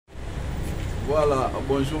Voilà,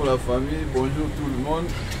 bonjour la famille, bonjour tout le monde.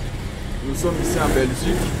 Nous sommes ici en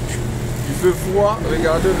Belgique. Il fait froid,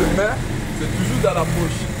 regardez le mer, c'est toujours dans la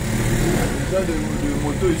poche. Les gens de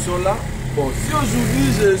moto, ils sont là. Bon, si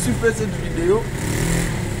aujourd'hui je suis fait cette vidéo,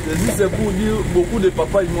 c'est pour dire beaucoup de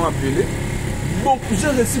papas ils m'ont appelé. J'ai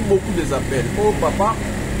reçu beaucoup des appels. Oh papa,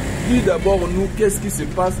 dis d'abord nous qu'est-ce qui se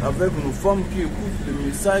passe avec nos femmes qui écoutent le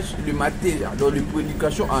message le matin dans les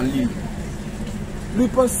prédications en ligne. Le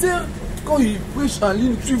pasteur, quand il prêche en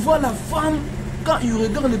ligne, tu vois la femme, quand il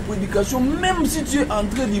regarde les prédications, même si tu es en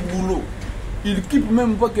train du boulot, il quitte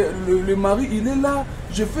même pas que le mari, il est là,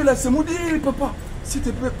 je fais la sémoule, il dit, papa, s'il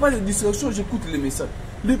te plaît, pas de distraction, j'écoute les messages.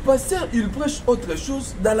 Le pasteur, il prêche autre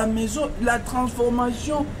chose, dans la maison, la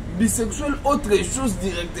transformation bisexuelle, autre chose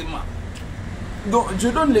directement. Donc, je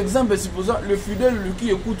donne l'exemple, c'est pour ça, le fidèle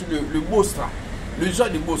qui écoute le boss, là, le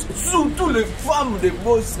genre de boss, surtout les femmes de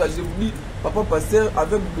boss, là, je vous dis, papa pasteur,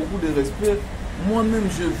 avec beaucoup de respect, moi-même,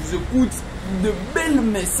 je vous écoute de bels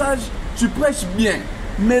messages, tu prêches bien.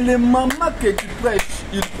 Mais les mamans que tu prêches,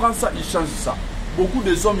 ils prennent ça, ils changent ça. Beaucoup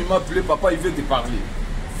de hommes, ils m'ont appelé, papa, il veut te parler.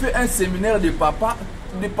 Fais un séminaire de papa,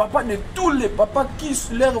 de tous les papas qui,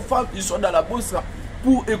 leurs femmes, ils sont dans la bourse là,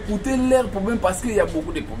 pour écouter leurs problèmes parce qu'il y a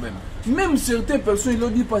beaucoup de problèmes. Même certaines personnes, ils ont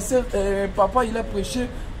dit, pasteur, papa, il a prêché,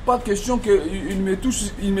 pas question qu'il me touche,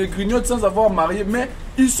 il me grignote sans avoir marié, mais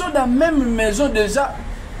ils sont dans la même maison déjà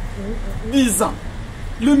 10 ans.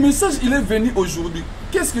 Le message, il est venu aujourd'hui.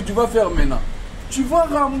 Qu'est-ce que tu vas faire maintenant? Tu vas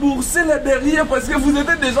rembourser les derrière parce que vous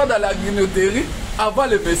étiez déjà dans la grignoterie avant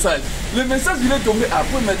le message. Le message, il est tombé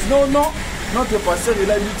après. Maintenant, non, notre pasteur, il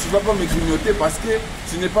a dit, tu ne vas pas me grignoter parce que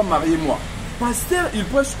tu n'es pas marié, moi. Pasteur, il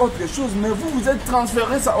prêche autre chose, mais vous êtes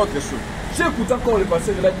transféré à autre chose. J'ai écouté encore le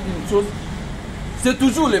pasteur, il a dit une chose. C'est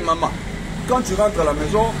toujours les mamans. Quand tu rentres à la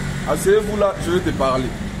maison, asseyez-vous là, je vais te parler.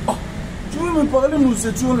 Oh, tu veux me parler, nous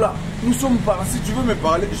étions là. Nous sommes partis, si tu veux me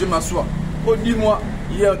parler, je m'assois. Oh, dis-moi,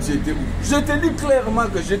 hier tu étais où? Je te dis clairement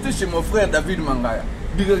que j'étais chez mon frère David Mangaya.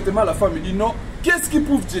 Directement, la femme me dit non. Qu'est-ce qui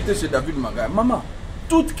prouve que j'étais chez David Mangaya? Maman,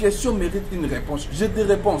 toute question mérite une réponse. J'ai des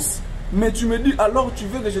réponses. Mais tu me dis, alors tu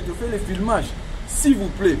veux que je te fasse les filmages? S'il vous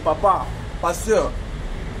plaît, papa, pasteur,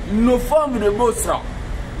 nos femmes de Bossa,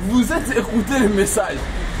 vous êtes écouté les messages,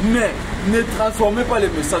 mais ne transformez pas les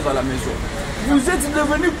messages à la maison. Vous êtes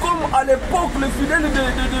devenus comme à l'époque les fidèles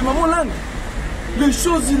de Maman Lang. Les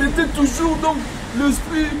choses, il était toujours donc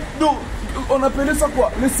l'esprit, donc on appelait ça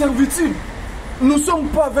quoi? Les servitudes. Nous ne sommes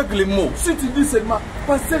pas avec les mots. Si tu dis seulement,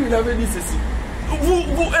 pasteur il avait dit ceci. Vous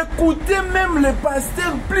écoutez même les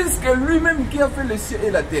pasteurs plus que lui-même qui a fait le ciel et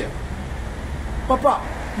la terre. Papa,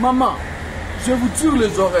 maman, je vous tire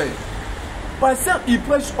les oreilles. Pasteur, il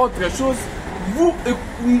prêche autre chose. Vous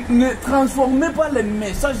ne transformez pas les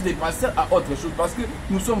messages des pasteurs à autre chose parce que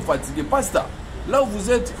nous sommes fatigués. Pasteur, là où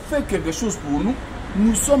vous êtes, faites quelque chose pour nous.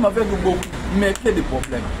 Nous sommes avec beaucoup, mais qu'il y a des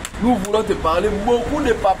problèmes. Nous voulons te parler. Beaucoup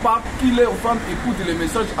de papas qui leurs femmes écoutent les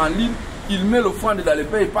messages en ligne, ils mettent l'offrande dans les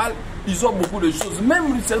PayPal, ils ont beaucoup de choses.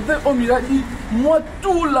 Même certains hommes, il a dit, moi,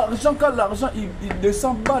 tout l'argent, quand l'argent, il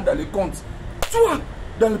descend pas dans les comptes. Toi,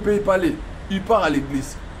 dans le PayPal, il part à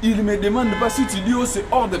l'église. Il me demande pas si tu dis, oh, c'est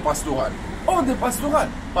hors de pastoral. Hors de pastoral.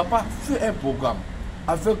 Papa, fais un programme.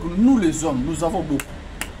 Avec nous les hommes, nous avons beaucoup.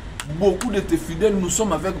 Beaucoup de tes fidèles, nous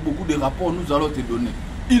sommes avec beaucoup de rapports, nous allons te donner.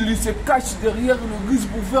 Il se cache derrière l'église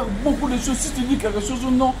pour faire beaucoup de choses. Si tu dis quelque chose ou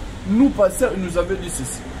non, nous, pasteurs, nous avaient dit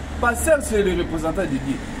ceci. Pasteur, c'est le représentant de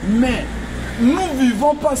Dieu. Mais nous ne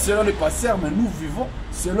vivons pas selon le pasteur, mais nous vivons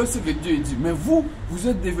selon ce que Dieu dit. Mais vous, vous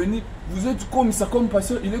êtes devenus, vous êtes comme ça, comme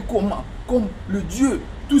pasteur, il est comment? Comme le Dieu.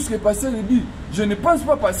 Tout ce que le pasteur dit. Je ne pense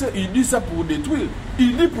pas pasteur, il dit ça pour détruire.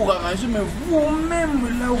 Il dit pour arranger, mais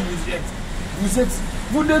vous-même là où vous êtes,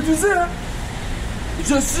 vous détruisez. Hein?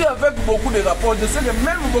 Je suis avec beaucoup de rapports. Je sais que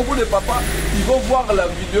même beaucoup de papas, ils vont voir la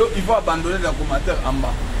vidéo, ils vont abandonner les commentaires en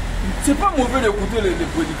bas. C'est pas mauvais d'écouter les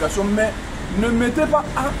prédications, mais ne mettez pas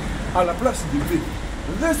A à la place de B.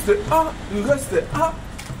 Reste A, reste A,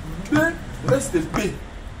 B, reste B.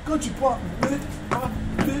 Quand tu prends B,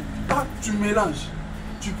 A, tu mélanges.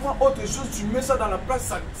 Tu prends autre chose, tu mets ça dans la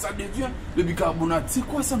place, ça devient le bicarbonate. C'est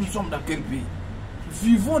quoi ça? Nous sommes dans quel pays?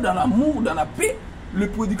 Vivons dans l'amour, dans la paix. Les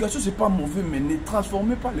prédications, c'est pas mauvais, mais ne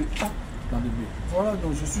transformez pas les A dans le B. Voilà,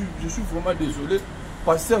 donc je suis vraiment désolé.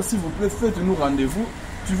 Pasteur, s'il vous plaît, faites-nous rendez-vous.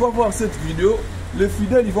 Tu vas voir cette vidéo, les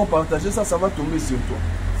fidèles, ils vont partager ça, ça va tomber sur toi.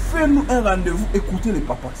 Fais-nous un rendez-vous, écoutez les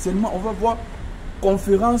papas. Seulement, on va voir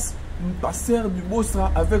conférence, pasteur du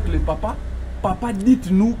Bosra avec les papas. Papa,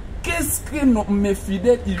 dites-nous, qu'est-ce que mes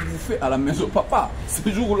fidèles, ils vous font à la maison? Papa, ce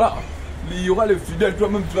jour-là, il y aura les fidèles,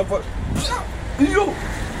 toi-même, tu vas faire... Yo,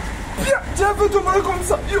 viens, tu as fait ton mari comme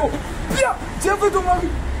ça. Yo, viens, tu as fait ton mari.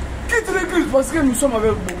 quitte l'église parce que nous sommes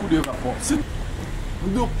avec beaucoup de rapports.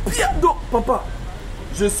 Donc, papa,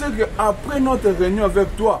 je sais qu'après notre réunion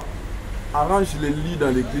avec toi, arrange les lits dans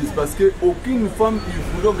l'église parce qu'aucune femme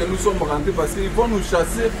il voudra que nous sommes rentrés parce qu'ils vont nous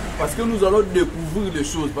chasser, parce que nous allons découvrir les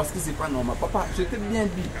choses, parce que c'est pas normal. Papa, je t'ai bien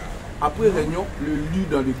dit. Après réunion, le lit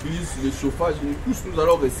dans l'église, le chauffage, tous nous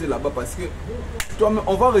allons rester là-bas parce que toi,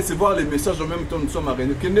 on va recevoir les messages en même temps nous sommes à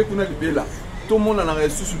réunion. Tout le monde en a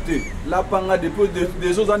reçu sauté. Là,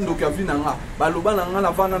 des autres années,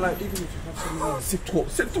 c'est trop,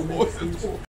 c'est trop.